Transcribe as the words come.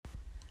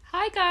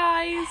Hi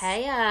guys.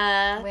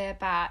 Heya. We're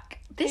back.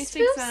 This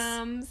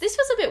Post-exams. feels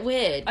a bit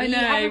weird. I know,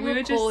 haven't we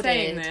were just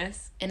saying recorded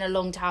this. in a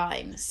long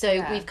time. So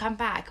Yeah. we've come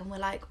back and we're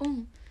like,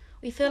 oh,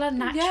 we feel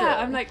unnatural. Yeah,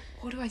 I'm like,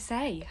 what do I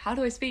say? How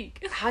do I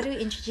speak? How do we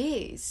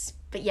introduce?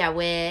 But yeah,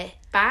 we're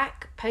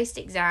back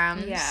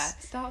post-exams. Yeah,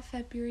 start of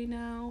February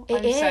now. It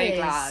I'm is. so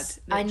glad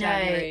that I know.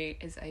 January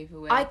is over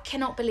with. I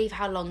cannot believe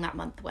how long that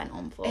month went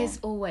on for. It's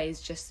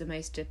always just the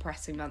most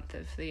depressing month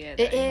of the year.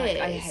 It though. is.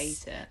 Like, I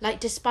hate it. Like,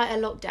 despite a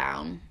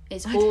lockdown,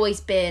 it's always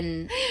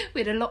been...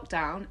 We had a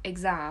lockdown,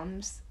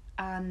 exams,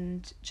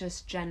 and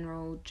just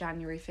general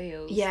January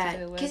feels to Yeah,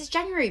 deal with. because it's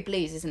January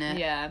blues, isn't it?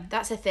 Yeah.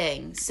 That's a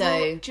thing. So...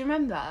 Well, do you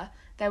remember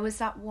there was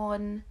that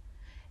one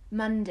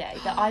Monday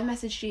that I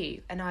messaged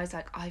you and I was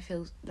like, I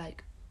feel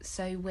like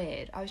so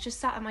weird. I was just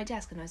sat at my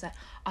desk and I was like,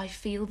 I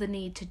feel the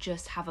need to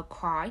just have a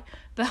cry.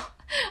 But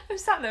I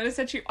was sat there and I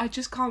said to you, I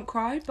just can't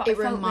cry. But It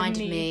I felt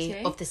reminded the need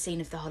me to. of the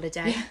scene of The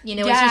Holiday. You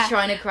know, Yeah. when she's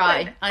trying to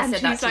cry. I And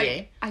said that she's to like,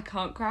 you. I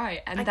can't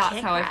cry. And I that's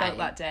can't how I cry. felt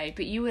that day.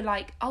 But you were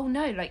like, oh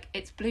no, like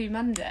it's Blue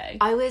Monday.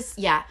 I was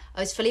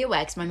fully aware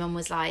because my mum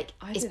was like,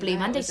 I it's didn't Blue know it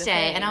Monday was a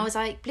today. thing. And I was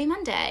like, Blue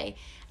Monday.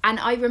 And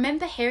I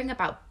remember hearing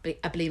about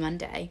a Blue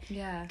Monday.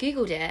 Yeah.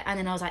 Googled it. And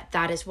then I was like,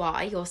 that is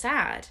why you're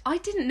sad. I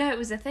didn't know it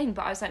was a thing,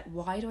 but I was like,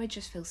 why do I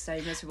just feel so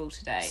miserable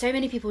today? So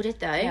many people did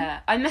though.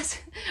 Yeah, I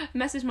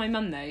messaged my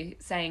mum though,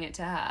 saying it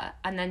to her,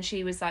 and then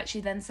she was like,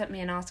 she then sent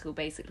me an article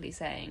basically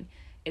saying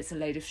it's a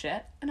load of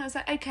shit, and I was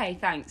like, okay,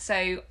 thanks.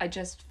 So I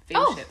just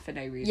feel shit for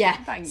no reason. Yeah.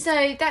 Thanks.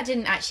 So that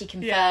didn't actually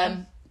confirm Yeah.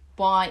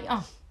 why.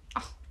 Oh,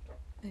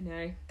 I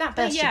know. that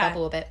burst your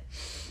bubble a bit.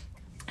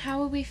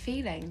 How are we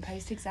feeling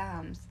post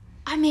exams?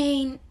 I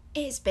mean,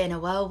 it's been a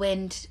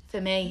whirlwind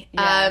for me.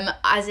 Yeah.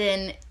 As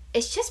in,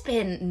 it's just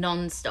been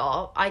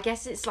non-stop. I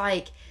guess it's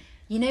like,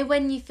 you know,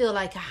 when you feel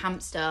like a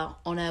hamster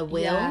on a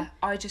wheel. Yeah,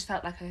 I just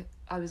felt like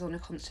I was on a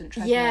constant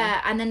treadmill.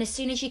 Yeah, and then as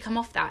soon as you come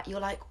off that, you're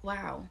like,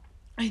 wow,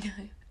 I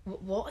know.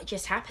 what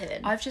just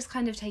happened? I've just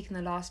kind of taken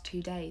the last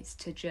 2 days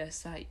to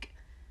just like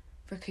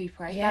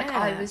recuperate. Yeah. Like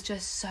I was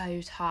just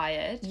so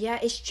tired. Yeah,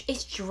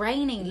 it's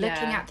draining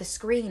looking Yeah. at the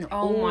screen Oh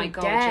all my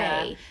god, day.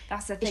 yeah.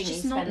 That's the thing. It's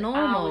just you not spend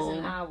normal. hours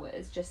and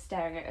hours just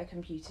staring at a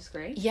computer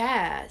screen.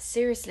 Yeah,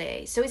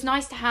 seriously. So it's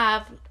nice to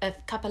have a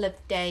couple of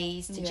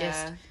days to just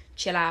Yeah.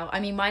 chill out.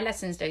 I mean, my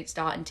lessons don't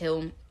start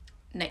until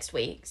next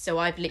week, so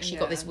I've literally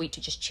got this Yeah. week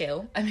to just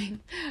chill. I mean,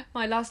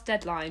 my last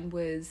deadline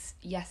was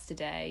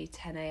yesterday,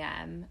 10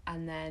 a.m,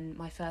 and then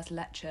my first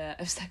lecture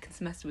of second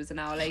semester was an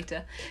hour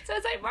later. So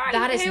it's like, right,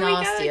 That is here we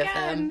go nasty of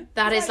again. them.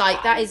 That It's is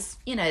like, that right. is,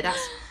 you know,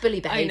 that's bully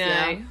I behaviour.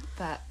 know,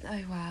 but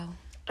oh wow.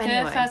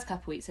 Anyway. The first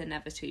couple weeks are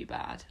never too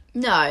bad.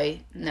 No,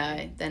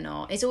 they're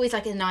not. It's always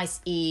like a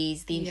nice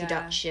ease, the Yeah.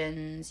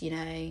 introductions, you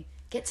know,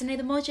 get to know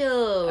the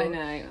module. I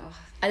know. Ugh.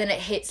 And then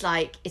it hits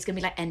like, it's going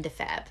to be like end of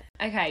Feb.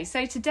 Okay,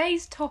 so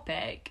today's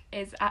topic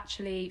is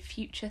actually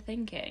future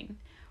thinking.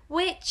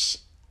 Which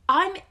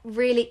I'm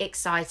really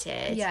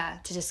excited Yeah.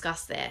 to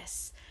discuss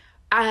this.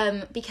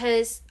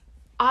 Because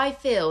I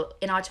feel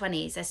in our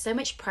 20s, there's so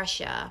much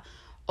pressure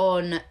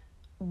on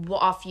what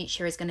our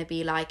future is going to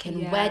be like and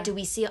Yeah. where do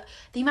we see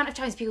the amount of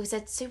times people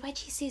said, so where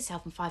do you see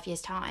yourself in 5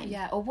 years time?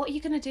 Yeah, or what are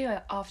you going to do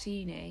after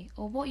uni?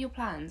 Or what are your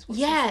plans?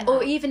 What's this Yeah, and or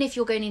that? even if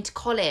you're going into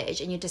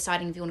college and you're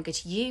deciding if you want to go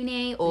to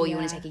uni or you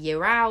want to Yeah. take a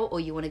year out or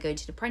you want to go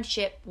into an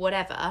apprenticeship,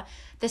 whatever.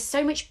 There's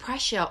so much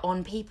pressure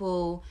on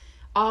people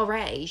our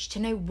age to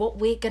know what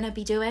we're going to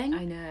be doing.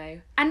 I know.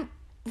 And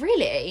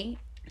really,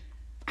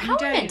 how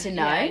am I meant to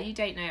know? Yeah, you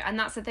don't know. And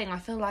that's the thing. I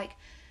feel like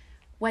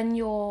when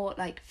you're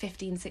like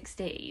 15,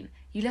 16,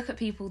 you look at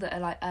people that are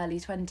like early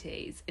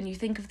 20s and you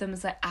think of them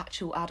as like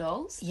actual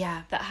adults.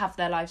 Yeah. That have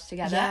their lives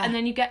together. Yeah. And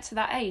then you get to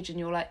that age and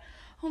you're like,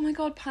 oh my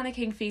God,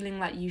 panicking, feeling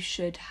like you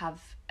should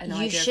have an You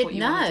idea should of what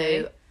you want to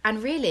know. do.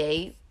 And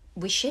really,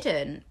 we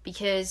shouldn't,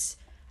 because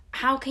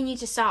how can you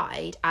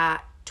decide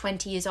at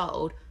 20 years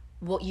old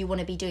what you want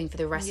to be doing for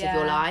the rest of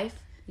your Yeah.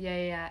 life?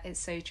 Yeah, it's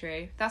so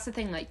true. That's the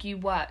thing, like you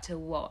work till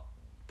what?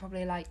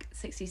 Probably like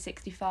 60,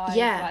 65.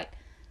 Yeah. Like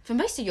For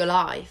most of your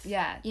life.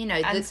 Yeah. You know,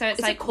 And so it's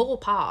like- a core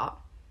part.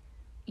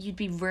 you'd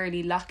be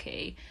really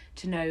lucky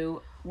to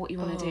know what you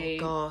want to do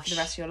gosh. for the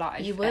rest of your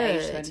life You at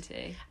age would.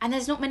 20. And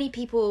there's not many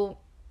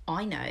people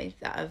I know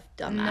that have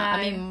done that.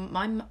 I No.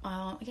 mean,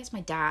 I guess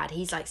my dad,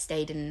 he's like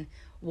stayed in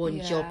one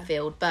Yeah. job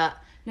field, but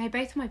No,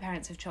 both of my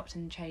parents have chopped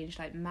and changed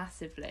like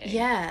massively.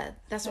 yeah,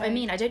 that's what I So-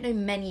 mean. I don't know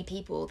many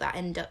people that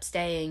end up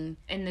staying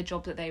In the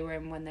job that they were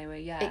in when they were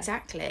young.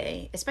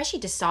 exactly, especially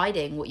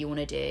deciding what you want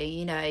to do.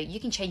 You know, you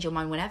can change your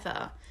mind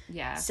whenever.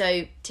 Yeah.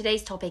 So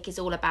today's topic is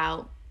all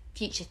about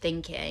future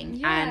thinking,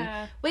 Yeah.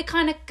 and we're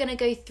kind of going to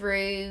go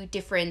through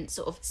different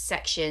sort of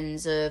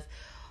sections of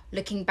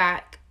looking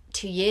back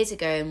 2 years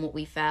ago and what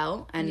we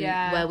felt and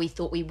Yeah. where we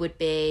thought we would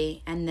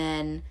be, and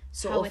then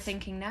sort How of we're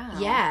thinking now.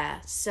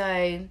 yeah.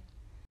 So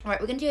all right,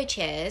 we're going to do a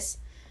cheers.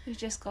 We've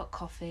just got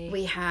coffee.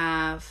 We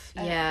have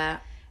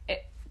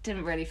It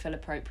didn't really feel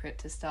appropriate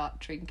to start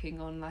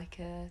drinking on like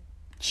a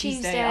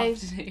Tuesday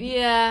afternoon.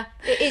 Yeah,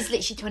 it is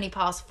literally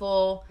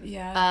 4:20.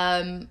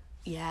 Yeah.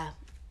 Yeah,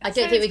 I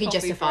So don't think we it's can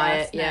coffee justify for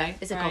it. us, Yeah, no.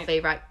 it's a Right. coffee,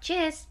 right?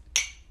 Cheers.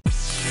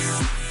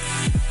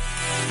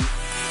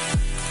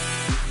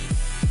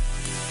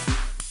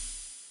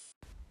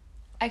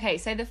 Okay,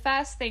 so the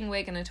first thing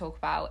we're going to talk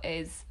about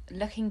is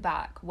looking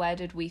back, where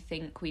did we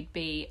think we'd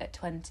be at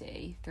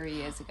 3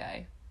 years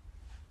ago?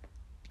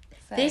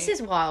 So, This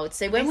is wild.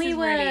 So when this we is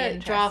were really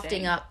interesting.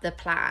 drafting up the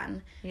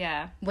plan,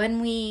 yeah.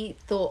 when we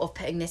thought of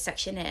putting this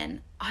section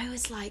in, I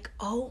was like,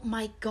 oh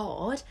my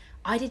God,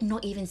 I did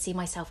not even see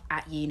myself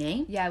at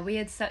uni. Yeah, we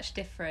had such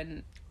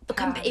different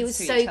It was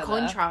to so each other.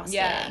 contrasting.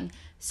 Yeah.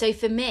 So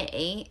for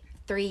me,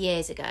 3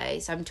 years ago,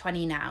 so I'm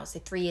 20 now, so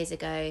 3 years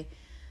ago,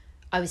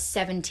 I was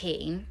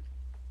 17.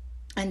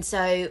 And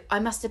so I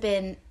must have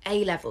been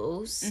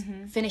A-levels,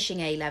 finishing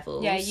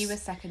A-levels. Yeah, you were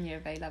second year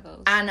of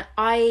A-levels. And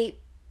I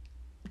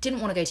didn't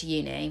want to go to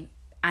uni.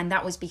 And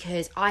that was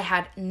because I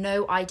had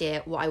no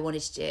idea what I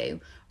wanted to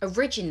do.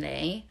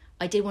 Originally,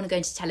 I did want to go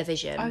into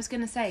television. I was going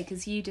to say,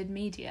 because you did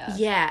media.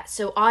 Yeah,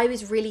 so I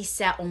was really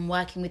set on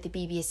working with the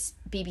BBC.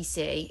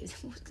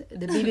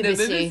 The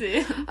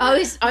BBC.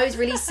 I was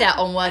really set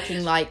on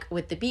working like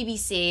with the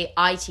BBC,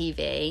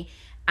 ITV,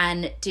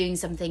 and doing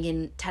something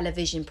in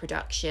television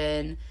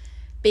production,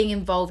 being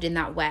involved in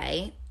that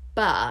way.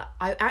 But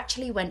I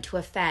actually went to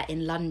a fair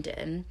in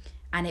London,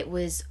 and it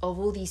was of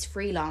all these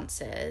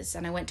freelancers,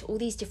 and I went to all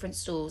these different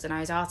stalls, and I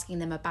was asking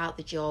them about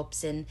the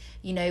jobs and,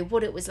 you know,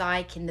 what it was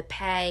like and the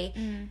pay.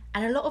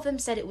 And a lot of them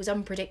said it was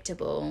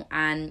unpredictable,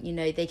 and, you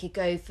know, they could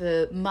go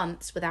for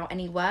months without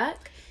any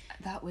work.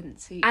 That wouldn't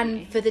suit And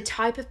me. for the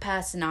type of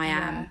person I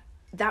am, Yeah.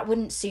 that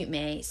wouldn't suit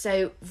me.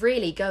 So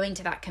really going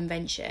to that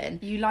convention,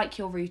 You like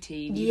your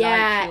routine.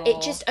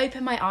 it just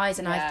opened my eyes,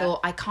 and I Yeah.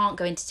 thought, I can't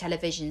go into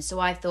television. So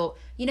I thought,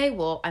 you know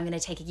what, I'm going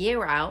to take a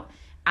year out,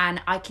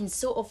 and I can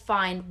sort of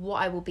find what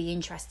I will be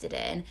interested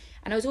in.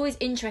 And I was always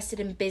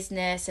interested in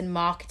business and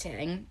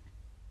marketing.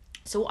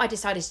 So what I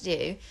decided to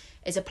do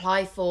is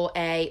apply for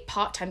a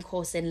part-time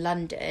course in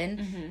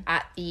London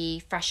at the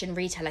Fashion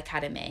Retail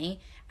Academy.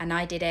 And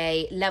I did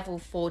a level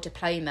 4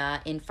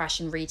 diploma in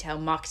fashion retail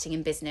marketing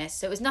and business.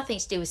 So it was nothing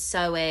to do with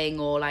sewing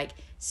or like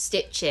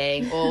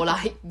stitching or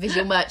like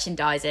visual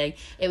merchandising.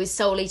 It was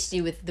solely to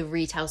do with the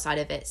retail side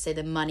of it, so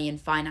the money and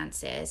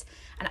finances.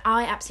 And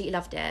I absolutely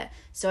loved it.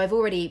 So I've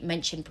already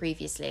mentioned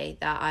previously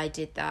that I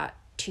did that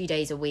 2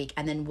 days a week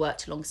and then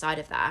worked alongside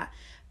of that.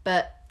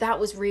 But that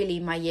was really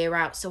my year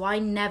out. So I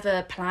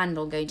never planned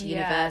on going to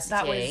university.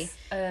 That was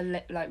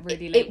a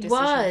really late It decision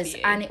was, for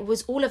you. and it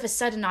was all of a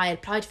sudden I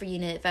applied for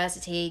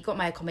university, got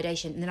my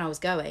accommodation, and then I was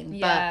going.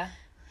 Yeah.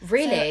 But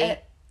really, So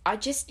I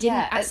just didn't.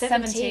 yeah, at at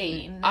 17,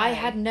 17, I no.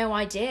 had no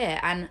idea,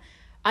 and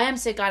I am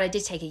so glad I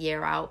did take a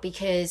year out,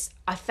 because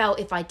I felt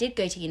if I did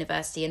go to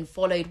university and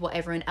followed what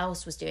everyone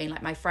else was doing,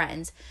 like my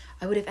friends,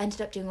 I would have ended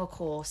up doing a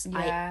course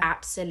I Yeah.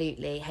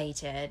 absolutely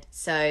hated.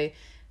 So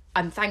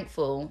I'm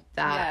thankful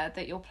that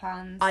that your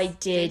plans I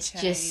did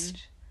just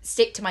change.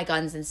 stick to my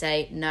guns and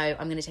say, no,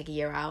 I'm going to take a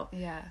year out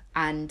Yeah.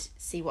 and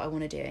see what I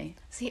want to do.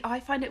 See,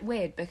 I find it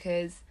weird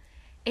because,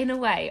 in a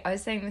way, I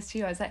was saying this to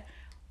you, I was like,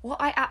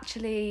 what I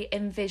actually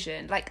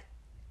envisioned, like,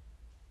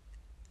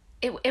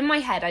 in my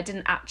head, I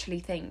didn't actually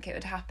think it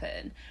would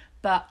happen,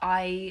 but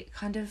I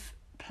kind of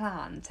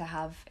planned to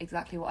have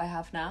exactly what I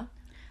have now.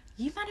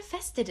 You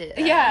manifested it.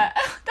 Yeah,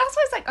 that's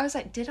what I was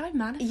like, did I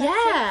manifest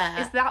Yeah.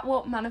 it? Is that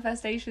what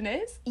manifestation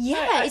is?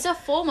 Yeah, it's a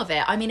form of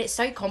it. I mean, it's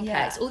so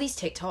complex. Yeah. All these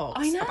TikToks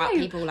I know. about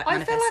people like I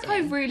manifesting. feel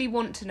like I really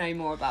want to know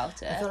more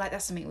about it. I feel like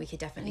that's something we could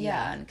definitely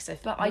Yeah, learn, because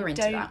but we're I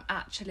into don't that.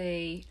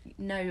 actually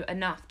know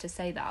enough to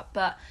say that.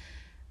 But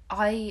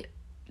I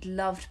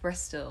loved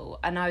Bristol,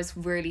 and I was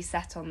really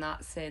set on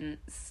that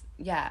since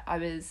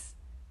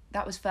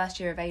that was first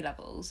year of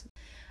A-levels,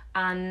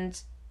 and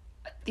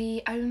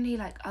the only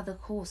like other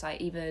course I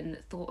even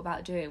thought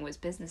about doing was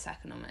business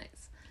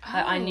economics.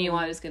 Like, I knew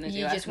I was going to do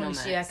You just wanted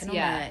economics. to do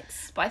Yeah.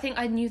 economics. But I think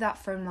I knew that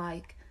from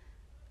like,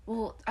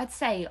 well, I'd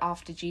say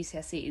after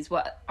GCSEs,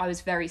 what I was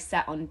very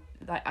set on,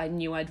 like I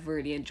knew I'd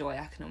really enjoy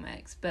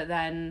economics. But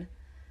then,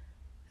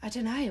 I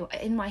don't know,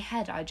 in my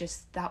head,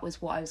 that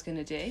was what I was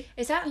going to do.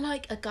 Is that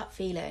like a gut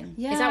feeling?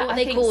 Yeah, Is that what I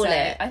they think call so.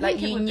 it? I Like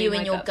think it you would be knew my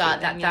in your gut gut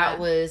feeling, that yeah.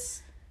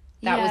 was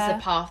Yeah.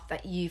 the path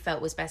that you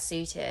felt was best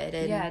suited.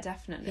 And Yeah,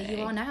 definitely. here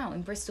you are now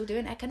in Bristol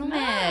doing Mad.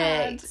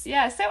 economics.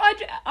 Yeah, so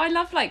I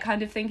love like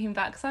kind of thinking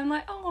back, because I'm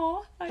like,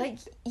 oh, Like,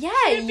 yeah,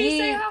 You'd be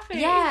so happy.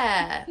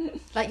 Yeah.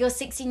 Like your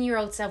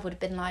 16-year-old self would have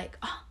been like,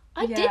 oh,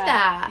 I yeah. did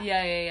that.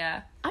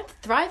 Yeah. I'm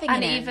thriving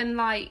And in it. even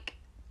like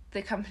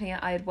the company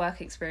I had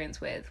work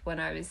experience with when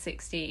I was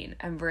 16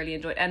 and really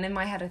enjoyed. And in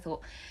my head I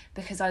thought,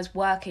 because I was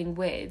working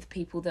with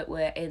people that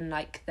were in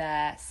like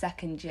their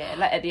second year,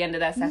 like at the end of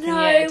their second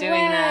No year doing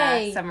way.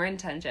 their summer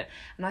internship,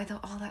 and I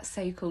thought, oh, that's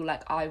so cool,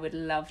 like I would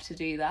love to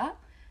do that.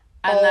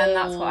 And then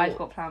that's what I've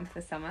got planned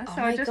for the summer. So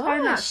Oh I my just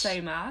find that gosh. so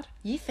mad.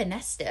 You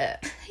finessed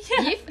it.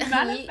 Yeah, you,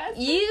 manifested.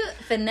 you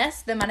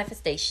finessed the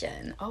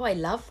manifestation. Oh, I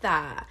love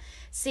that.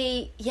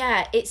 See,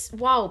 yeah, it's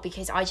wild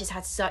because I just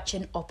had such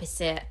an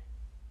opposite,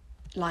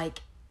 like,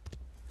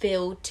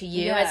 feel to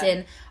you. Yeah. As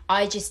in,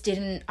 I just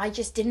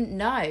didn't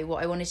know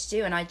what I wanted to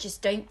do, and I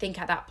just don't think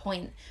at that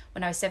point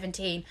when I was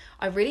 17,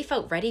 I really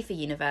felt ready for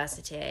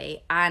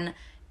university. And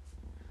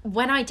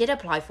when I did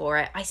apply for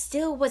it, I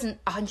still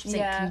wasn't 100%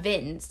 Yeah.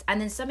 convinced. And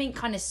then something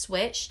kind of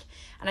switched.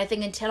 And I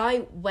think until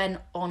I went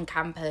on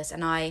campus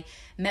and I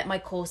met my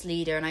course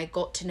leader and I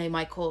got to know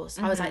my course,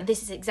 I was like,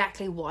 this is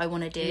exactly what I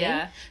want to do.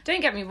 Yeah.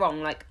 Don't get me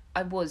wrong, like,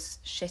 I was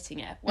shitting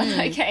it when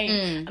I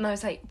came. And I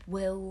was like,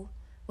 will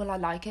I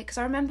like it? Because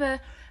I remember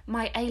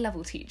my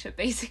A-level teacher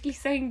basically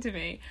saying to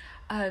me,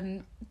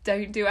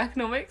 don't do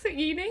economics at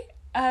uni.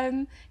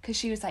 Because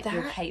she was like,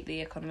 you'll hate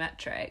the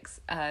econometrics.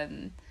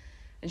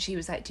 And she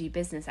was like, do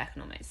business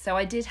economics. So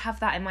I did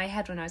have that in my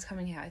head when I was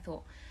coming here. I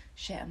thought,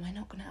 shit, am I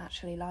not going to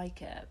actually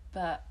like it?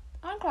 But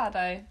I'm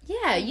glad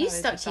you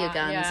stuck to your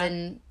guns,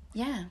 and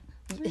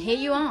here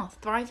you are,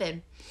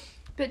 thriving.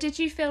 But did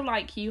you feel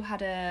like you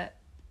had a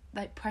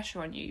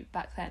pressure on you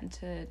back then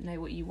to know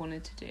what you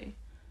wanted to do?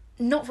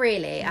 Not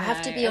really. I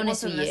have to be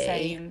honest with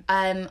you.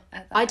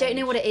 I don't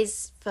know what it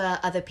is for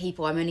other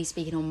people. I'm only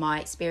speaking on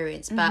my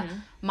experience. But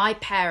my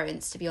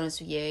parents, to be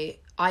honest with you,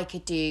 I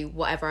could do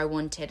whatever I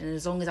wanted, and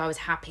as long as I was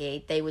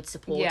happy, they would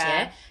support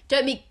it.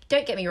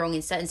 Don't get me wrong.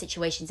 In certain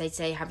situations, they'd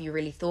say, "Have you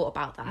really thought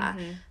about that?"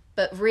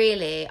 But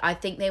really, I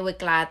think they were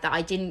glad that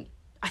I didn't.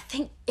 I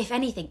think, if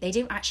anything, they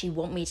didn't actually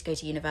want me to go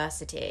to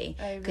university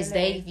because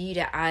they viewed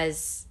it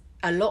as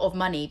a lot of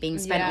money being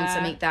spent on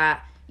something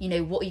that, you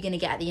know, what are you going to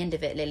get at the end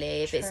of it,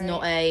 Lily? If it's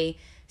not a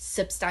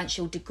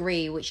substantial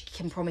degree which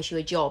can promise you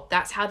a job.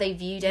 That's how they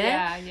viewed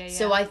it.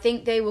 So I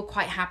think they were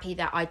quite happy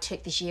that I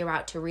took this year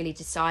out to really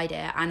decide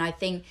it. And I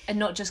think, and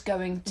not just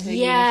going to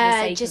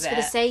uni for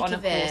the sake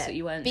of it, course that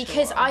you weren't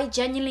because sure I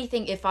genuinely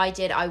think if I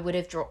did, I would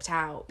have dropped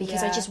out,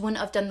 because I just wouldn't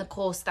have done the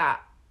course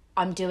that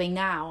I'm doing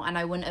now, and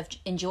I wouldn't have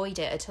enjoyed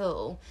it at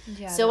all.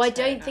 So I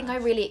don't think I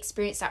really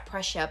experienced that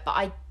pressure,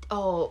 but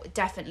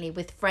definitely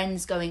with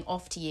friends going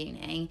off to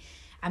uni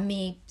and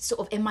me sort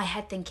of in my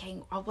head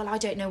thinking, oh, well, I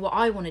don't know what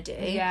I want to do.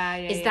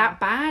 Is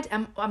that bad?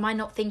 Am I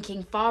not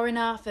thinking far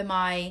enough? Am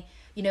I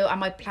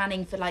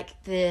planning for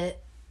like the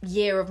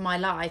year of my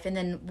life and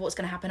then what's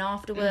going to happen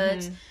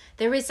afterwards?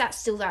 There is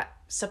still that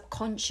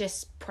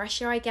subconscious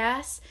pressure, I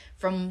guess,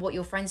 from what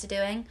your friends are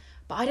doing.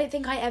 But I don't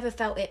think I ever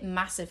felt it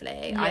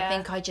massively. I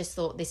think I just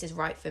thought this is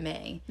right for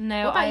me.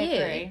 No, what about I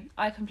agree.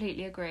 I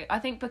completely agree. I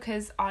think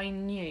because I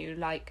knew,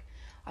 like,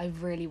 I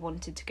really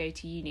wanted to go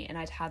to uni and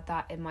I'd had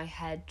that in my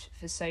head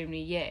for so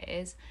many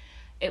years,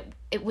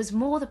 it was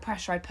more the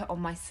pressure I put on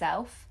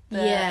myself.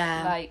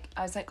 Like,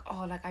 I was like,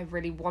 oh, like, I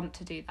really want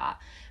to do that.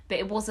 But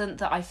it wasn't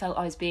that I felt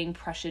I was being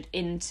pressured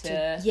into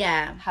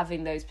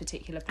having those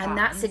particular plans. And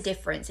that's the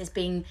difference, is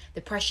being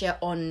the pressure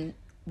on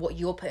what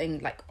you're putting,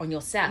 like, on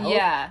yourself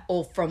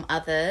or from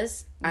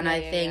others. And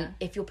I think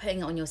if you're putting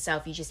it on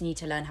yourself, you just need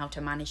to learn how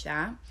to manage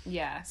that.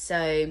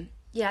 So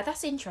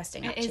that's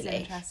interesting, actually. It is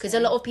interesting, because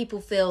a lot of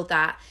people feel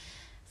that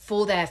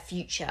for their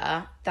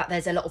future that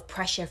there's a lot of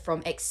pressure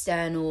from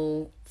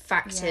external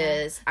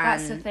factors. And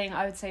that's the thing.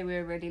 I would say we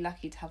were really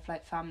lucky to have,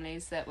 like,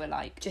 families that were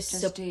like just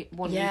wanting you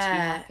to be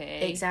happy.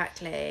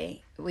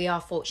 Exactly, we are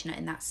fortunate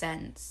in that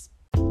sense.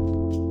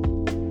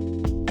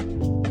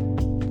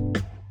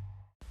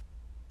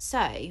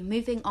 So,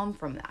 moving on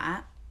from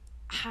that,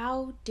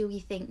 how do we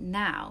think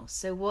now?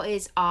 So, what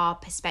is our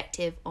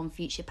perspective on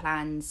future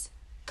plans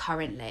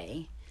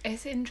currently?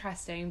 It's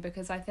interesting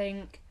because I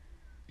think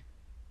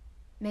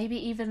maybe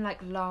even, like,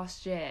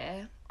 last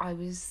year, I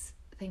was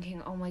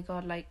thinking, oh my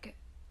God, like,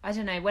 I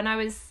don't know, when I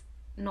was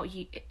not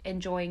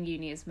enjoying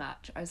uni as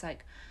much, I was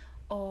like,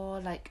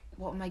 oh, like,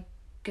 what am I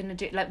going to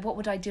do? Like, what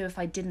would I do if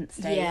I didn't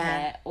stay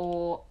here?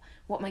 Or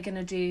what am I going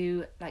to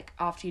do, like,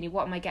 after uni?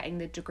 What am I getting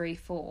the degree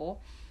for?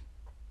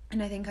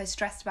 And I think I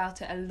stressed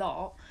about it a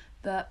lot,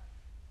 but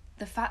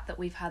the fact that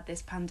we've had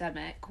this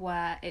pandemic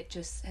where it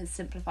just has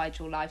simplified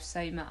your life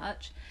so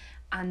much,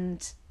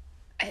 and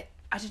I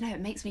don't know, it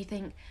makes me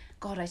think,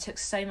 God, I took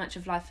so much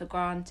of life for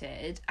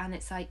granted, and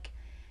it's like,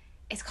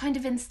 it's kind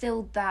of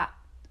instilled that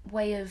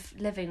way of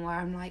living where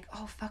I'm like,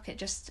 oh, fuck it,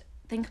 just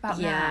think about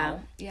now.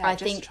 I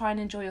think try and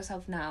enjoy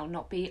yourself now,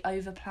 not be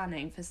over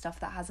planning for stuff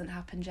that hasn't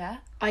happened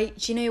yet. Do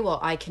you know what?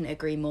 I can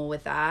agree more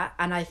with that.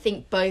 And I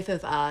think both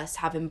of us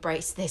have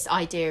embraced this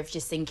idea of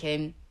just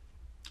thinking,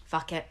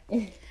 fuck it.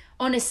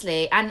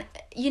 Honestly. And,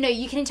 you know,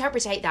 you can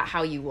interpret that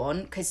how you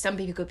want, because some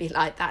people could be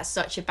like, that's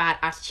such a bad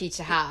attitude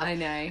to have. I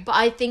know. But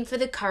I think for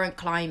the current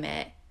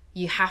climate,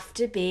 you have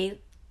to be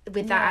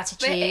with that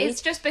attitude. But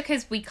it's just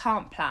because we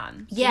can't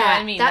plan. Yeah, you know what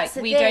I mean? That's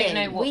like, the we thing. Don't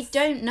know what's we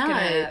don't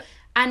know.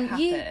 And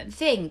happen. You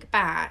think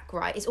back,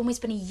 right, it's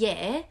almost been a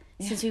year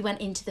since we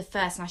went into the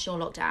first national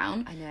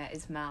lockdown. I know,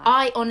 it's mad.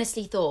 I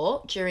honestly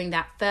thought during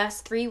that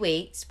first 3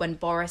 weeks when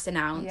Boris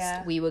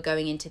announced we were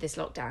going into this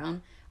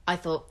lockdown, I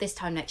thought this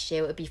time next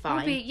year it would be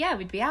fine.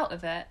 We'd be out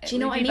of it. Do you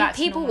know what I mean?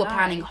 People were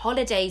planning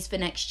holidays for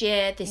next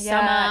year, this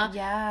summer.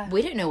 Yeah.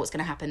 We don't know what's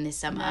going to happen this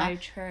summer. No,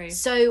 true.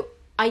 So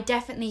I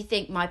definitely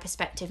think my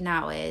perspective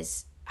now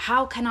is,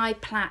 how can I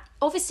plan?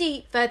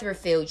 Obviously, further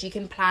afield, you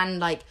can plan,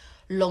 like,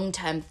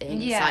 long-term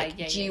things.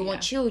 Do you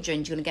want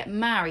children? Do you want to get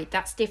married?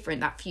 That's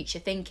different, that future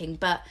thinking.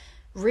 But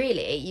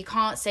really, you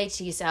can't say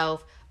to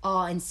yourself,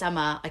 oh, in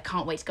summer, I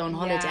can't wait to go on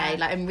holiday. Yeah.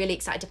 Like, I'm really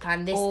excited to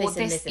plan this, or this,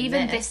 and this, and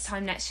even this. this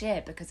time next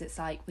year, because it's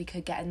like we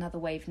could get another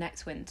wave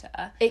next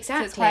winter.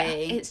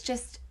 Exactly. So it's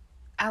just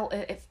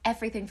if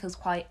everything feels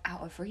quite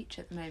out of reach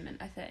at the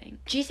moment, I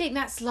think. Do you think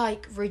that's,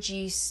 like,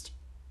 reduced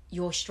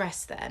your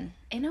stress then?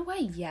 In a way,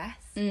 yes.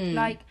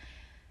 Like,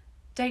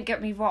 don't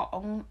get me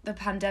wrong, the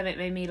pandemic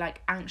made me,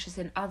 like, anxious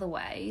in other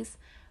ways.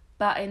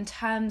 But in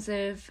terms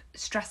of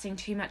stressing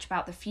too much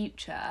about the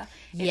future,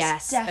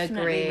 it's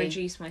definitely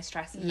reduced my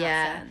stress in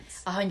that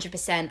sense.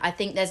 100%. I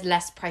think there's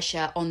less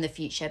pressure on the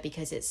future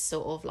because it's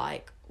sort of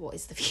like, what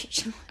is the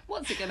future?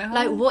 What's it going to hold?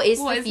 Like, what is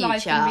the life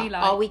future? gonna be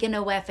like? Are we going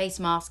to wear face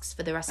masks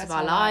for the rest of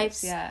our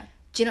lives? Yeah.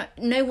 Do you know?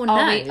 No one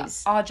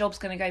knows. Our job's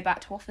going to go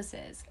back to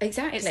offices.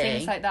 Exactly. It's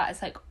things like that.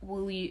 It's like,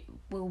 will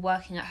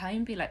working at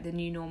home be like the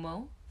new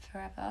normal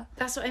forever?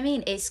 That's what I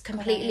mean. It's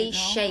completely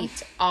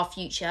shaped our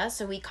future.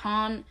 So we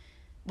can't...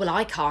 Well,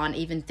 I can't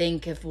even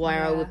think of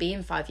where I would be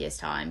in 5 years'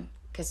 time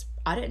because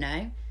I don't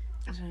know.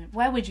 I don't know.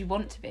 Where would you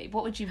want to be?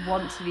 What would you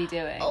want to be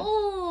doing?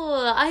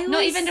 Oh, I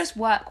not even just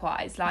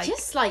work-wise, like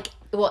just like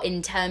what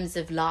in terms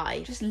of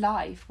life. Just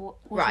life. What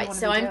right. do you want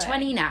So to be I'm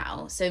doing? 20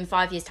 now. So in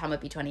 5 years' time, I'll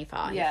be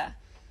 25. Yeah.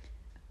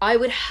 I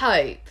would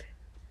hope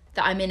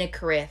that I'm in a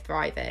career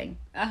thriving.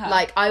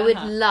 Like I would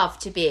love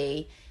to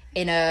be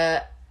in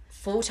a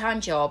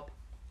full-time job.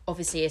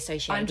 Obviously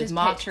associated with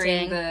marketing. I'm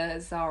just picturing the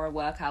Zara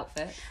work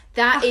outfit.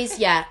 That is,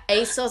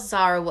 ASOS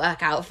Zara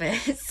work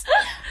outfits.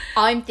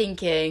 I'm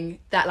thinking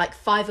that like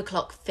 5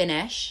 o'clock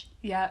finish.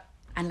 Yeah.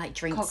 And like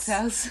drinks.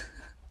 Cocktails.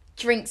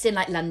 Drinks in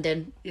like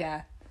London.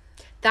 Yeah.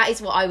 That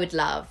is what I would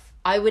love.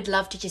 I would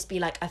love to just be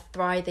like a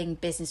thriving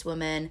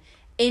businesswoman,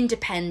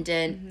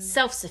 independent,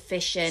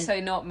 self-sufficient. So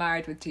not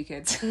married with 2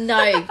 kids.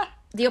 No,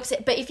 the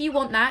opposite. But if you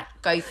want that,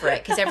 go for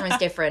it because everyone's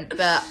different.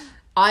 But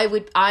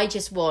I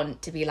just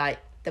want to be like,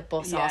 the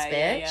boss ass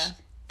bitch. Yeah.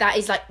 That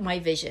is like my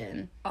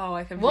vision. Oh,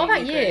 I completely What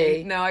about agree.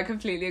 you? No, I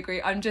completely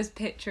agree. I'm just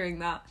picturing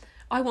that.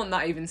 I want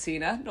that even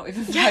sooner, not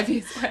even 5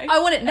 years away. I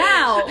want it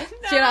now. No,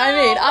 do you know what I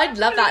mean? I'd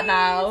love that please.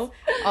 now.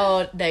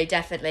 Oh no,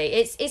 definitely.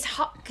 It's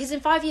hot because in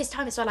 5 years'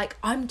 time, it's like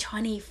I'm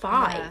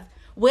 25. Yeah.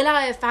 Will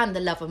I have found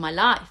the love of my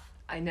life?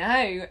 I know.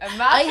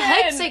 Imagine.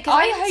 I hope so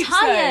because I'm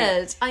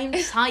tired. So. I'm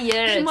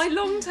tired. In my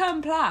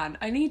long-term plan,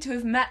 I need to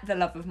have met the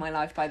love of my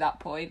life by that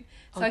point.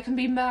 So I can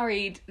be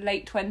married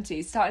late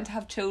 20s, starting to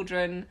have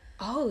children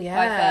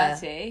by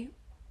 30.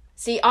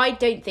 See, I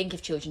don't think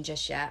of children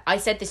just yet. I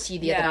said this to you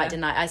the other night,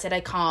 didn't I? I said I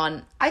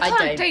can't.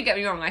 Don't get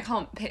me wrong, I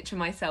can't picture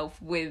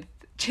myself with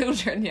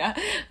children yet.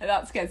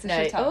 That scares the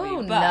shit out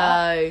of me. But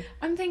no.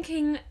 I'm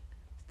thinking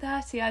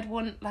 30, I'd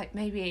want like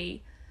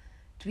maybe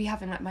to be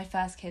having like my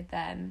first kid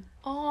then.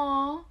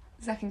 Aww.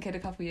 Second kid a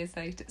couple years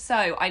later.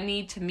 So I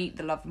need to meet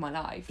the love of my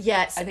life.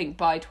 Yes. I think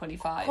by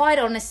 25. Quite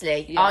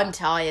honestly, I'm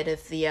tired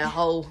of the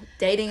whole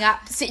dating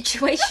app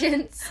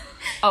situations.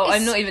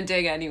 I'm not even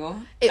doing it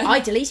anymore.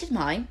 I deleted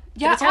mine.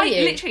 Yeah,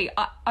 Literally,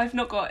 I've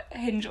not got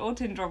Hinge or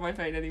Tinder on my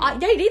phone anymore. I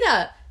don't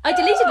either. I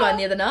deleted mine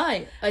the other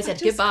night. I said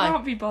goodbye. I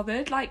can't be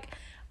bothered. Like,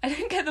 I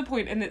don't get the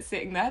point in it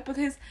sitting there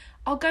because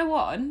I'll go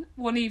on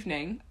one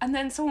evening and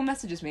then someone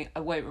messages me.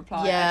 I won't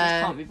reply. Yeah. I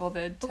just can't be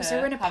bothered to also,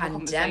 we're in a have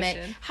pandemic.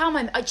 How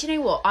am I? Do you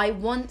know what? I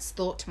once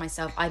thought to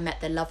myself, I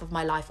met the love of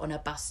my life on a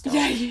bus stop.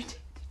 Yeah, you did.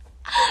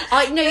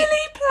 I know. Really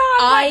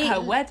planned like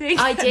her wedding.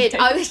 I did.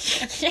 I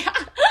was. Yeah.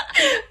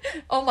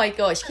 Oh my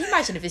gosh! Can you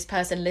imagine if this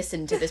person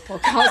listened to this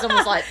podcast and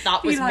was like,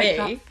 "That was me."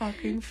 That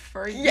fucking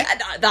freak. Yeah,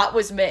 that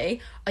was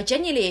me. I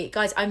genuinely,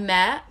 guys, I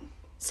met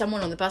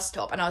someone on the bus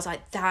stop and I was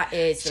like, "That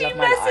is the love of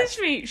my life." She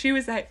messaged me. She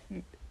was like,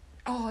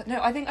 "Oh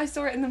no, I think I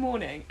saw it in the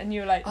morning," and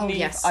you were like, "Neve,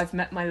 yes, I've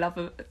met the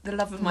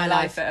love of my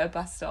life at a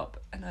bus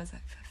stop," and I was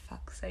like, "For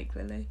fuck's sake,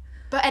 really?"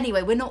 But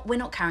anyway, we're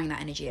not carrying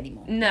that energy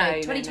anymore. No,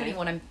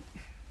 2021. No. I'm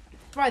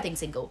thriving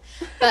single,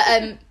 but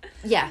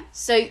yeah.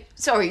 So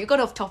sorry, you got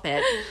off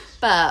topic,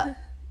 but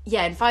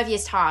yeah, in 5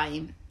 years'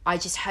 time, I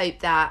just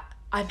hope that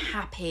I'm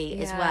happy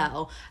as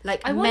well.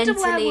 Like I wonder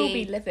where we'll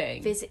be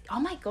living.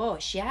 Oh my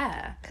gosh,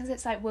 yeah. Because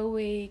it's like, will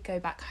we go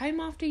back home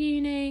after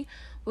uni?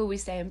 Will we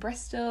stay in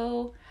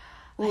Bristol?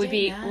 Will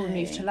we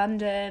move to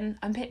London?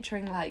 I'm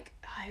picturing like.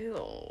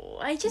 Oh,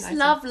 I just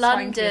love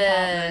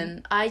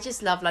London. I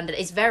just love London.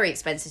 It's very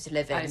expensive to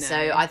live in,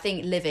 so I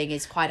think living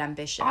is quite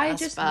ambitious. I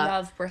just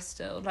love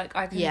Bristol. Like,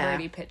 I can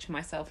really picture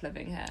myself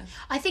living here.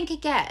 I think,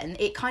 again,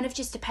 it kind of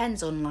just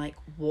depends on, like,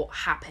 what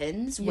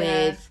happens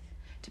with...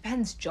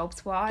 Depends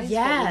jobs-wise,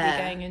 what we'll be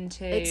going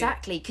into.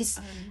 Exactly, because,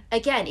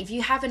 again, if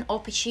you have an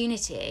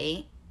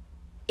opportunity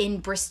in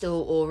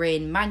Bristol or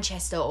in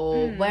Manchester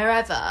or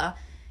wherever...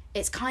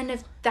 It's kind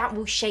of, that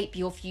will shape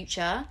your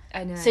future.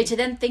 I know. So to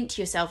then think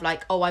to yourself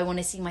like, oh, I want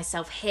to see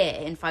myself here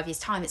in 5 years'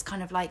 time, it's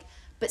kind of like,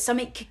 but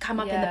something could come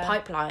up in the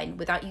pipeline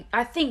without you.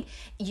 I think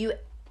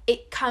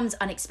it comes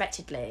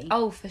unexpectedly.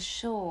 Oh, for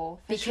sure.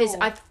 Because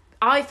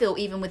I feel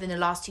even within the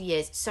last 2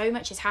 years, so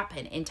much has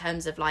happened in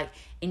terms of like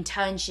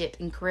internship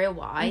and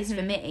career-wise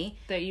for me.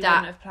 That you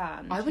wouldn't have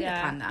planned. I wouldn't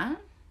have planned that.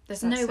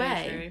 There's no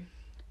way. True.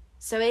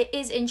 So it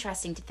is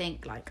interesting to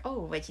think like,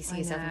 oh, where do you see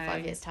yourself in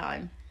 5 years'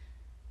 time?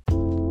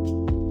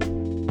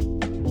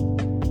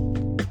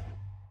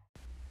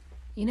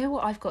 You know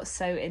what I've got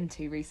so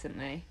into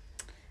recently?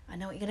 I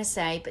know what you're going to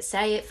say, but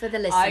say it for the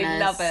listeners. I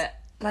love it.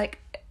 Like,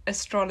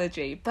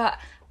 astrology. But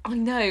I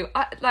know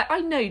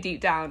deep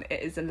down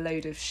it is a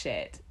load of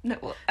shit.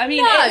 No, I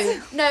mean...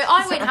 No,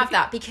 I won't have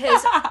that,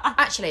 because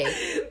actually,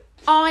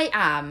 I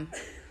am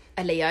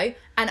a Leo,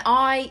 and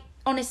I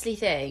honestly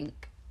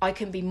think I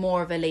can be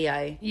more of a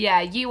Leo. Yeah,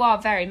 you are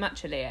very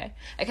much a Leo.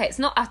 Okay, it's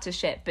not utter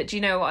shit, but do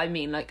you know what I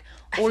mean? Like,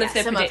 all of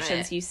the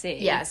predictions you see.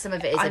 Yeah, some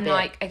of it is I'm a bit...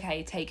 like,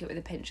 okay, take it with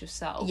a pinch of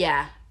salt.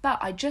 Yeah. But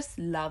I just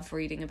love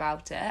reading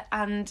about it.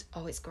 And...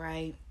 Oh, it's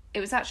great. It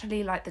was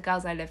actually, like, the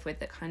girls I live with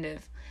that kind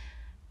of...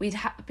 We'd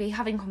be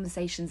having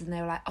conversations and they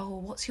were like, oh,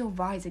 what's your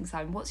rising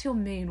sign? What's your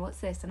moon? What's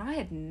this? And I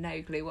had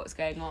no clue what's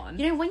going on.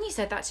 You know, when you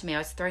said that to me, I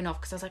was thrown off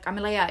because I was like, I'm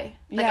a Leo. Like,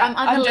 yeah,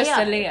 I'm just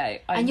a Leo.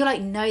 And you're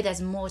like, no,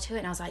 there's more to it.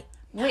 And I was like...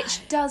 No.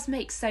 Which does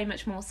make so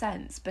much more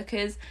sense,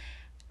 because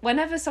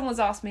whenever someone's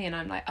asked me and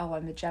I'm like, oh,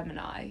 I'm a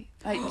Gemini,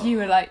 like, you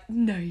were like,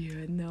 no,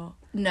 you're not.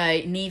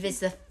 No, Neve is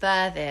the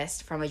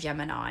furthest from a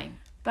Gemini.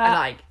 But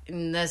like,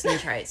 there's no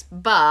traits.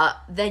 But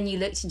then you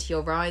looked into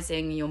your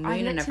rising, your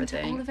moon, and everything.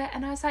 Into all of it,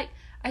 and I was like,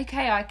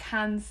 okay, I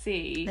can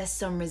see. There's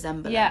some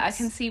resemblance. Yeah, I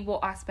can see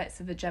what aspects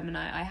of a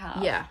Gemini I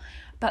have. Yeah.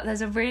 But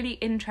there's a really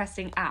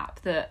interesting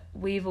app that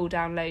we've all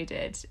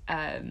downloaded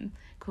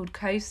called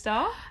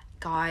CoStar.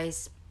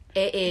 Guys,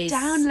 it is...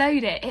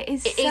 Download it. It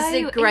is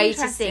the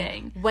greatest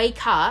thing.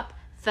 Wake up,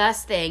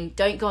 first thing,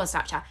 don't go on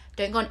Snapchat,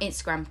 don't go on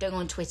Instagram, don't go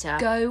on Twitter.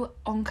 Go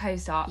on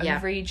CoStar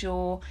and read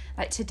your...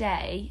 Like,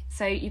 today,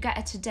 so you get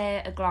a today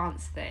at a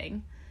glance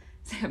thing.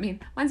 So, I mean,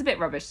 mine's a bit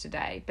rubbish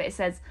today, but it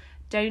says,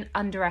 don't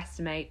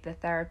underestimate the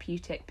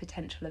therapeutic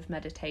potential of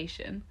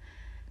meditation.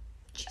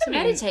 She's a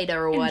meditator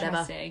or whatever.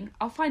 Interesting.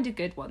 I'll find a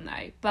good one,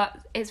 though. But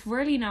it's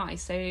really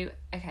nice. So,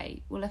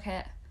 okay, we'll look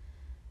at...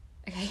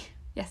 Okay,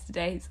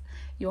 yesterday's...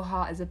 Your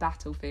heart is a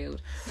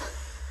battlefield.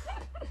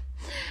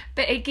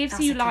 But it gives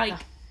you like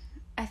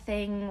a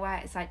thing where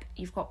it's like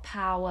you've got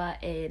power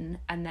in,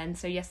 and then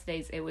so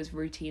yesterday's it was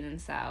routine and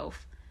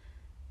self.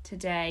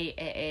 Today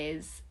it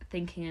is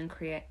thinking and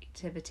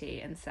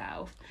creativity and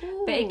self.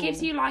 Ooh. But it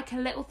gives you like a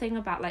little thing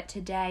about like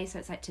today, so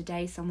it's like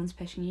today someone's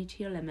pushing you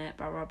to your limit,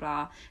 blah blah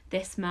blah.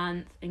 This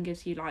month, and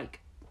gives you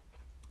like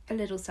a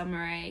little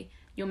summary,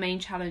 your main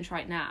challenge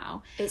right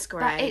now. It's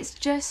great. But it's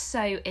just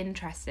so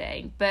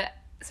interesting. But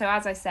so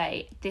as I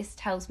say, this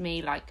tells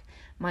me like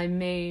my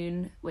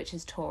moon, which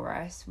is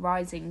Taurus,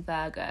 rising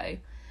Virgo.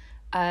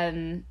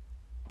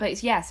 But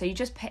it's, yeah, so you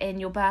just put in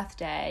your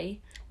birthday,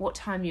 what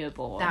time you were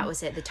born. That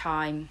was it, the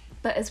time.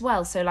 But as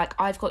well, so like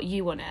I've got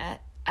you on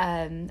it,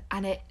 and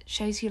it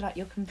shows you like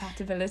your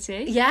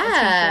compatibility.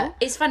 Yeah.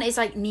 It's fun. It's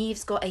like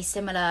Neve's got a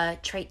similar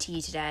trait to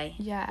you today.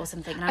 Yeah. Or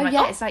something. And I'm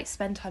like, it's like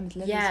spend time with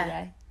Lily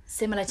today.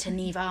 Similar to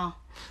Neve R.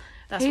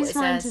 That's Who's what it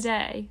mine says.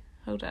 Today?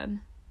 Hold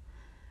on.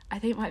 I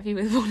think it might be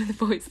with one of the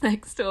boys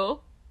next door.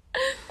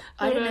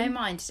 I don't know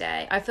mine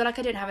today. I feel like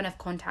I don't have enough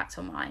contacts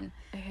on mine.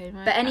 Okay,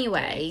 but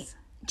anyway,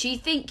 do you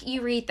think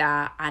you read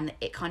that and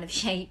it kind of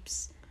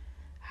shapes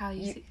how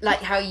you see... like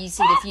how you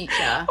see the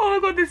future? Oh my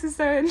god, this is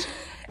so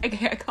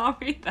okay, I can't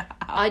read that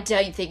out. I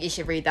don't think you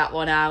should read that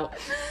one out.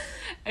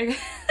 Okay.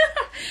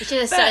 You should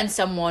have certain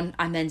someone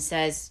and then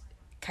says,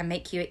 can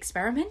make you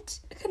experiment?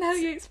 Can help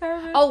you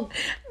experiment. Oh.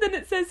 Then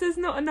it says there's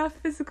not enough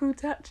physical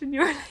touch in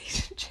your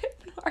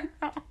relationship right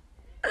now.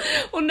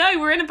 Well, no,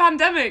 we're in a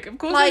pandemic. Of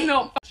course it's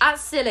not.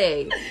 That's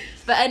silly.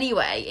 But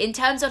anyway, in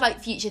terms of like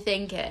future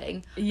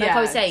thinking, like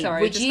I was saying,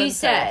 would you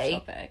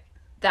say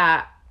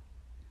that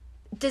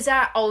does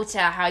that alter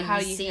how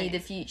you see the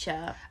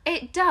future?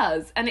 It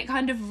does, and it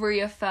kind of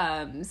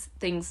reaffirms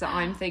things that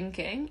I'm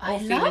thinking or I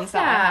feelings love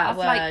that I have.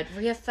 word. Like,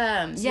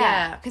 reaffirms.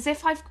 Yeah, because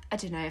if I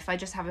don't know, if I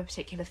just have a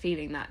particular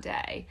feeling that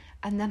day,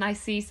 and then I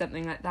see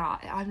something like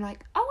that, I'm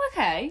like, oh,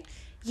 okay.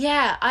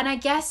 Yeah, and I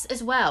guess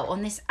as well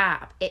on this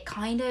app, it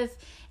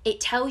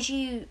tells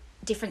you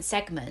different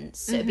segments.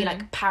 So it'd be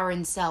like power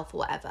and self or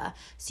whatever.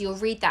 So you'll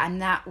read that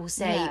and that will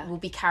say will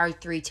be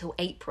carried through till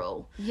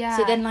April. Yeah.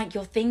 So then like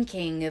you're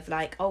thinking of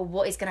like, oh,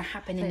 what is going to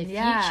happen in the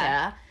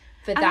future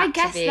for that to be... And I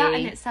guess that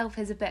in itself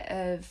is a bit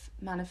of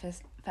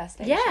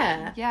manifestation.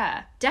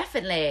 Yeah.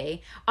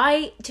 Definitely.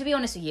 To be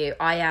honest with you,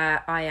 I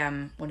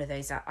am one of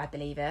those that I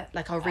believe it.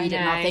 Like I'll read it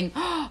and I'll think,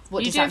 oh,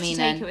 what does that mean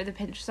then? You do have to take it with a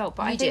pinch of salt,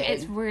 but I think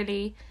it's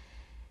really...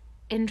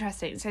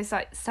 interesting. So it's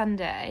like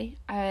Sunday,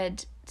 I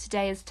had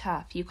today is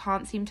tough. You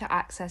can't seem to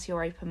access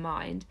your open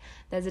mind.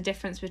 There's a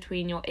difference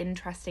between your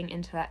interesting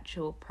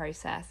intellectual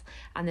process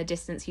and the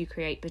distance you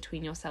create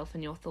between yourself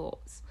and your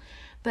thoughts.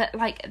 But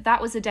like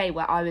that was a day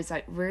where I was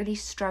like really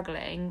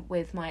struggling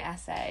with my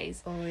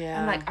essays. Oh yeah.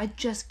 And like I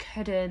just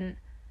couldn't,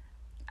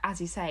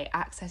 as you say,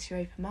 access your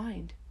open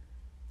mind.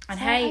 And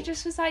so hey, I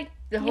just was like,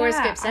 the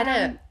horoscope said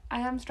it. I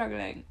am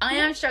struggling. I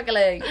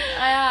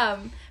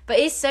am. But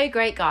it's so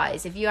great,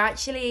 guys. If you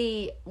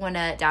actually want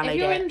to download it. If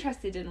you're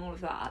interested in all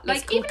of that.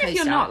 Like, even if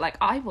you're not, like,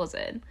 I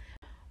wasn't.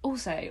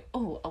 Also,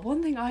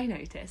 one thing I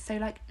noticed. So,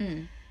 like,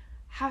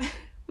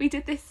 we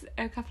did this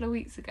a couple of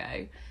weeks ago.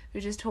 We were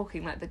just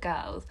talking, like, the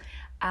girls.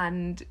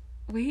 And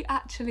we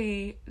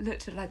actually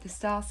looked at like the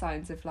star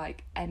signs of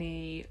like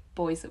any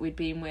boys that we'd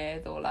been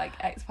with or like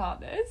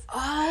ex-partners.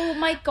 Oh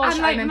my gosh,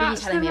 And, I like, remember you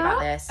matched telling me them about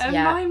up, this. And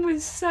Yeah. mine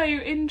was so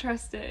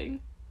interesting.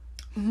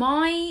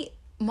 My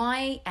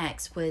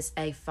ex was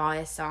a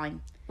fire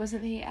sign.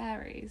 Wasn't he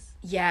Aries?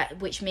 Yeah,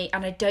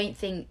 and I don't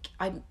think,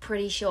 I'm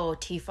pretty sure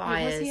two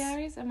fires. Was he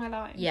Aries? Am I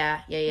lying?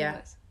 Yeah. He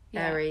was.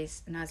 Yeah.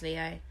 Aries and as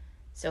Leo.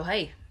 So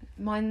hey,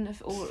 Mine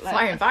have all like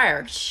fire and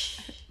fire.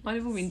 Mine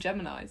have all been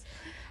Geminis.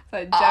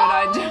 So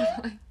Gemini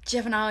and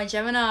Gemini.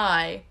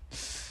 Gemini.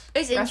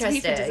 It's Recipe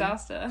interesting. for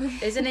disaster.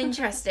 Isn't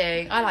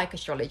interesting. I like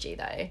astrology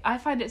though. I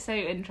find it so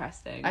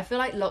interesting. I feel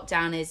like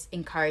lockdown has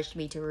encouraged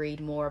me to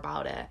read more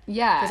about it.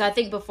 Yeah. Because I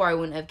think before I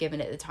wouldn't have given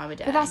it the time of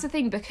day. But that's the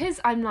thing, because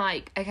I'm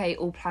like, okay,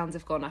 all plans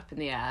have gone up in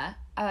the air,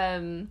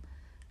 and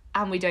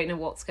we don't know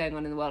what's going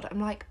on in the world.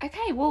 I'm like,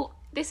 okay, well,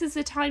 this is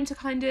the time to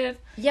kind of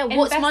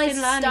what's invest my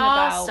in learning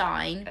star about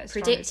sign astrology.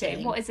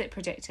 predicting? What is it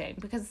predicting?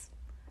 Because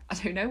I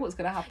don't know what's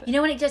going to happen. You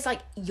know when it does like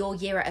your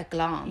year at a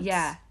glance?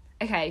 Yeah.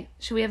 Okay,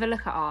 should we have a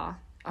look at our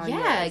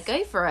Yeah, years?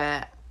 go for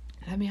it.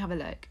 Let me have a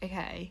look.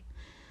 Okay.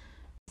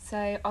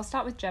 So I'll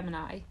start with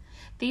Gemini.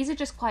 These are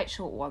just quite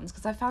short ones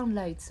because I found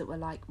loads that were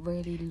like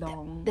really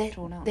long,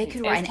 drawn out. they things.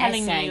 could write It's an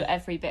telling essay. you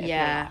every bit of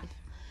Yeah. your life.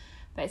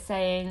 But it's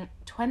saying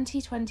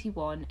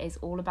 2021 is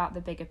all about the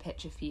bigger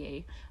picture for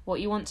you. What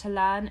you want to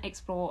learn,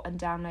 explore, and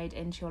download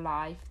into your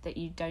life that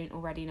you don't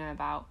already know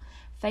about.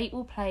 Fate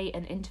will play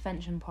an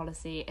intervention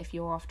policy if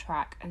you're off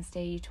track and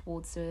steer you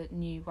towards the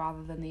new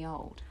rather than the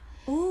old.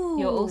 Ooh.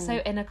 You're also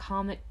in a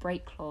karmic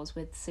break clause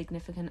with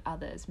significant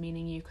others,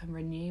 meaning you can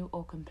renew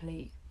or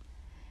complete.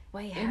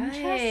 Wait,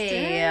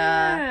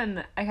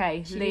 Interesting.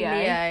 Okay, Leo.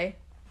 Leo.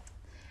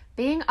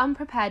 Being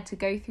unprepared to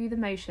go through the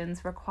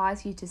motions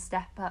requires you to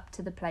step up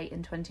to the plate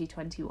in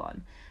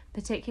 2021,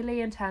 particularly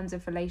in terms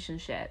of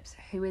relationships,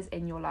 who is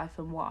in your life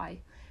and why.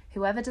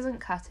 Whoever doesn't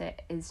cut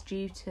it is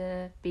due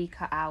to be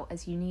cut out,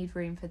 as you need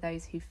room for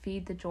those who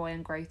feed the joy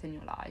and growth in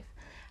your life.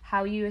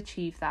 How you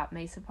achieve that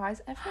may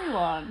surprise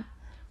everyone.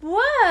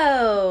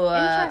 Whoa.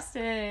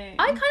 Interesting.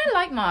 I kind of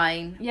like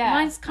mine. Yeah,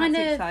 Mine's kind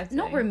that's of exciting.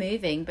 not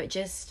removing, but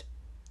just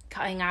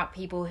cutting out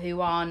people who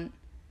aren't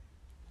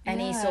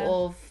any Yeah. sort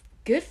of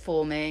good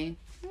for me.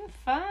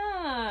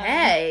 Fun.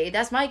 Hey,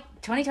 that's my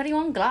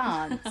 2021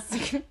 glance.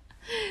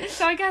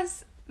 So I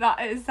guess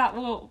that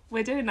what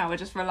we're doing now? We're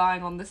just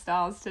relying on the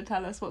stars to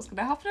tell us what's going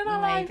to happen in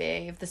our life.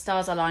 Maybe if the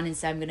stars align and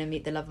say I'm going to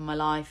meet the love of my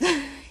life,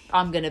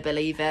 I'm going to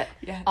believe it.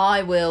 Yeah.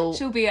 I will.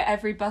 She'll be at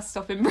every bus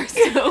stop in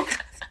Bristol.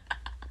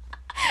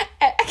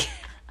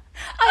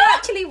 I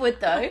actually would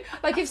though.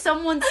 Like if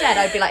someone said,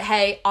 I'd be like,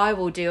 "Hey, I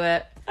will do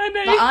it." I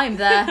know. But I'm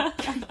there.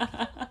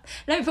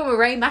 Let me put my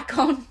rain back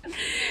on.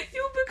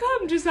 You'll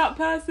become just that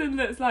person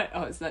that's like,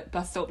 oh, it's like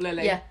bus stop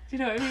Lily. Yeah. Do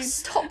you know what I mean?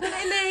 Stop,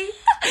 Lily.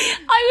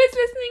 I was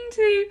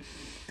listening to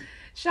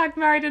Shag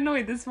Married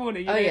Annoyed this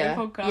morning. You know, yeah.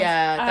 the podcast.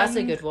 Yeah, that's a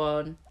And good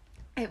one.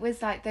 It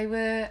was like they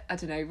were, I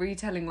don't know,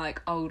 retelling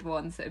like old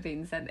ones that have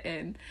been sent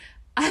in.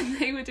 And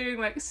they were doing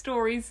like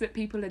stories that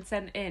people had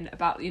sent in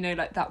about, you know,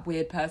 like that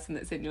weird person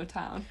that's in your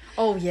town.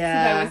 Oh So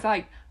yeah. there was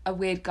like a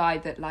weird guy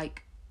that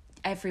like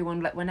everyone,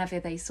 like whenever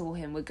they saw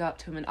him, would go up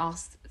to him and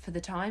ask for the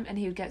time, and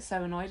he would get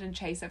so annoyed and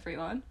chase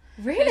everyone.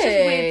 Really? It's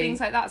just weird things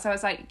like that. So I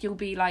was like, you'll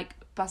be like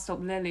bus stop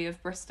Lily of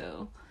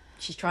Bristol.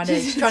 She's trying to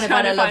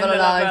find a love of her the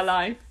life.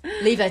 life.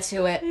 Leave her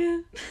to it.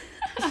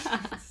 Yeah.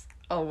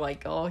 Oh my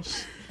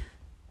gosh.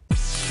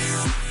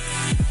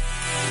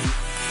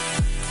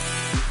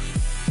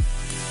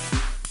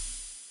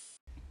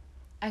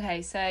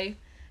 Okay, so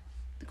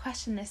the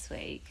question this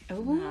week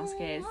I'm gonna ask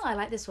is, I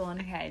like this one.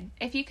 okay,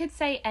 if you could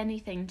say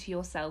anything to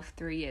yourself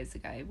 3 years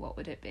ago, what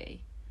would it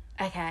be?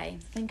 Okay.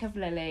 Think of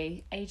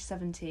Lily, age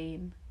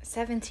 17.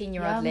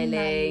 17-year-old Young, Lily.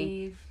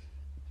 naive.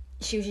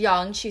 She was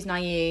young, she was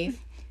naive.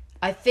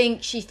 I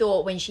think she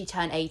thought when she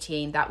turned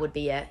 18 that would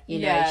be it. You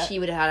know, Yeah. she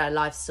would have had her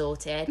life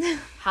sorted.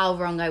 How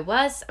wrong I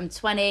was. I'm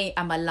 20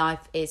 and my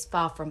life is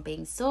far from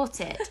being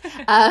sorted.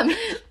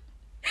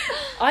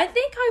 I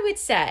think I would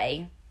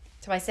say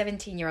to my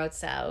 17-year-old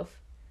self,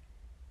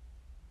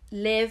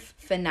 live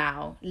for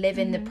now, live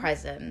in the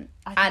present.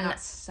 I think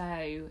that's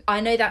so... I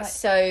know that's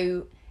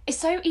so... It's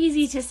so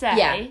easy to say.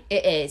 Yeah,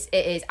 it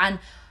is. And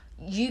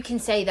you can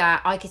say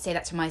that, I could say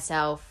that to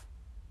myself,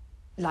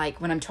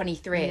 like when I'm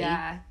 23.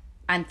 Yeah.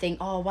 And think,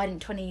 oh, why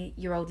didn't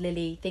 20-year-old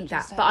Lily think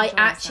Just that? don't But I enjoy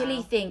actually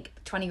yourself. think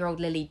 20-year-old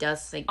Lily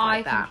does think I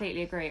like that.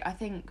 completely agree. I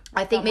think maybe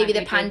might the be a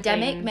good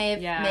pandemic thing. may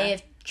Yeah.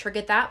 have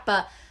triggered that.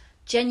 But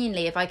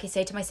genuinely, if I could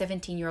say to my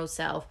 17-year-old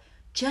self,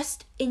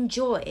 just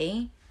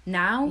enjoy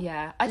now.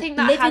 Yeah, I think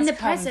that Live in has the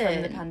come from the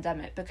present.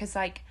 pandemic, because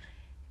like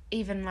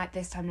even like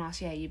this time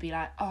last year, you'd be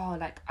like, oh,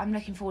 like I'm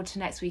looking forward to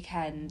next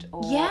weekend,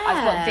 or I've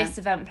got Yeah. this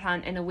event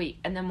planned in a week,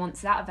 and then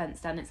once that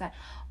event's done, it's like,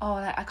 oh,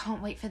 like I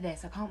can't wait for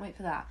this, I can't wait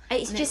for that.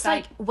 It's And just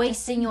like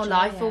wasting your enjoy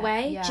life it.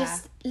 away. Yeah.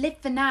 Just live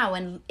for now.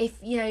 And if,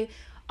 you know,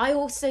 I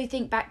also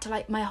think back to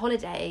like my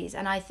holidays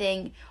and I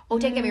think, oh,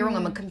 don't get me wrong,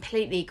 I'm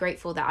completely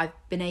grateful that I've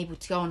been able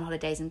to go on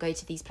holidays and go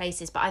to these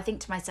places. But I think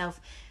to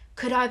myself,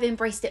 could I have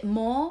embraced it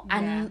more?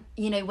 And,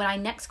 you know, when I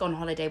next go on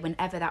holiday,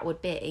 whenever that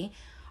would be,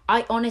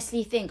 I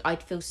honestly think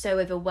I'd feel so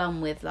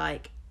overwhelmed with,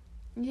 like,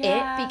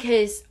 it,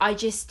 because I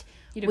just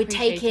would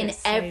take in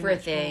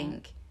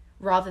everything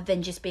rather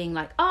than just being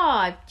like, oh,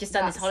 I've just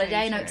done this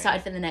holiday and I'm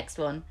excited for the next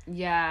one.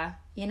 Yeah.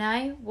 You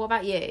know? What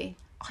about you?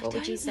 What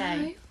would you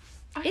say?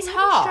 It's I'm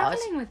hard.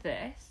 struggling with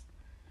this.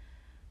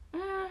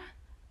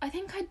 I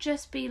think I'd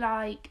just be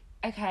like,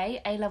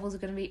 okay, A-levels are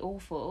going to be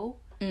awful.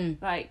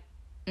 Like,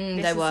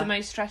 this is the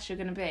most stressed you're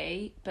going to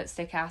be, but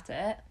stick at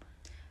it.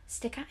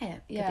 Stick at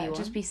it. Yeah,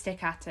 just be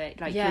stick at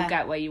it. Like, you'll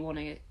get where you want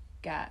to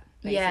get,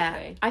 basically.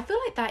 Yeah, I feel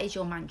like that is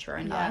your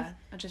mantra in life.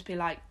 I'd just be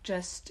like,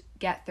 just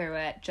get through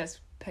it. Just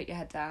put your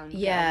head down. Yeah.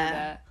 Get on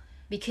with it.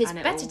 Because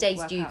better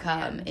days do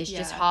come. It's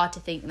just hard to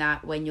think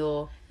that when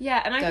you're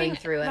and I think,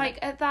 through it. Like,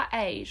 at that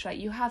age, like,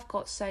 you have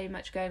got so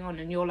much going on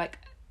and you're, like,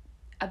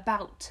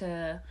 about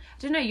to...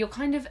 I don't know, you're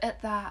kind of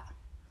at that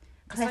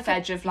cliff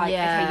edge of, like,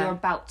 okay, you're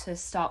about to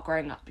start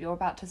growing up. You're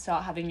about to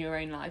start having your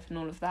own life and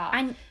all of that.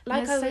 And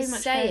like I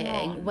was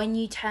saying, when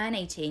you turn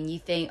 18, you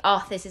think,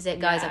 oh, this is it,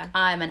 guys. Like,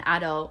 I'm an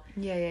adult.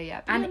 Yeah.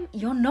 But and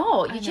you're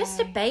not. You're just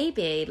a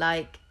baby.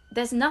 Like,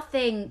 there's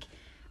nothing...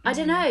 I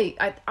don't know.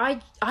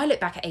 I look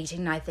back at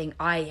 18 and I think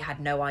I had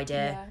no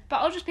idea. Yeah. But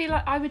I'll just be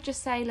like, I would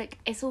just say, like,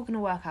 it's all going to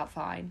work out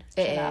fine.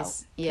 It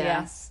is.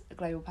 Yeah. Yes, a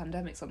global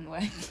pandemic's on the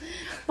way.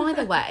 By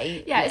the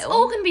way. It's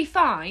all going to be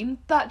fine,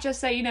 but just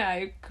so you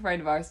know,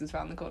 coronavirus is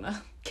around the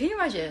corner. Can you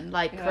imagine?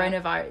 Like,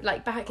 coronavirus,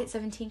 like back at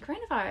 17,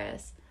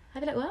 coronavirus. I'd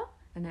be like, what?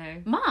 I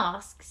know.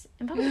 Masks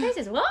in public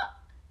places, what?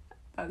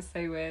 That's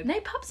so weird. No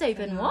pubs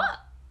open, what?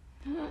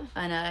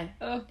 I know.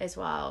 Oh. It's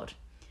wild.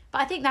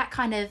 But I think that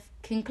kind of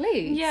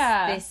concludes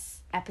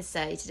this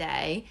episode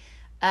today.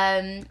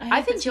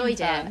 I've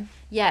enjoyed it.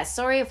 Yeah,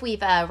 sorry if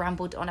we've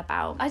rambled on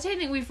about... I don't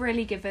think we've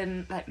really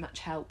given, like, much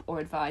help or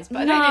advice, but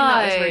I don't think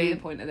that was really the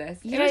point of this.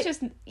 It was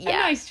just a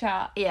nice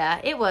chat. Yeah,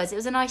 it was. It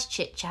was a nice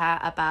chit-chat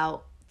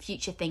about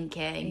future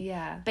thinking.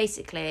 Yeah.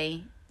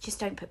 Basically, just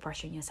don't put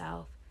pressure on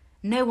yourself.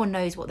 No one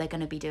knows what they're going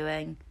to be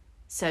doing.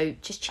 So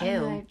just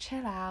chill. I know,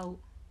 chill out.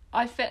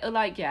 I feel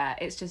like,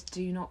 it's just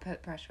do not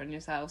put pressure on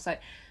yourself. So...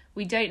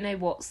 We don't know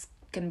what's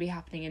going to be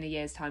happening in a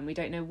year's time. We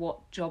don't know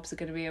what jobs are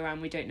going to be around.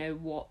 We don't know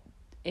what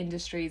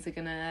industries are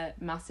going to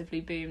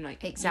massively boom.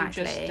 Like,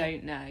 exactly. You just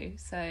don't know.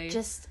 So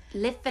just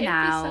live for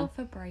now. Give yourself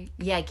a break.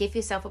 Yeah, give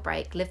yourself a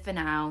break. Live for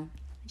now.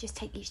 Just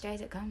take each day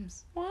as it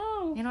comes.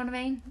 Wow. You know what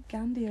I mean?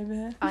 Gandhi over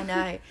here. I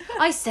know.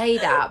 I say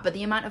that, but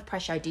the amount of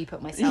pressure I do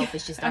put myself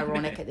is just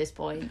ironic at this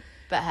point.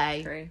 But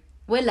hey, true.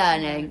 We're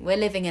learning. We're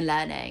living and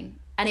learning.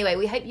 Anyway,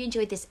 we hope you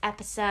enjoyed this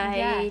episode.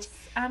 Yes,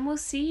 and we'll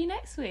see you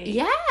next week.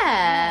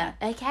 Yeah.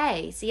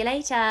 Okay. See you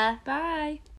later. Bye.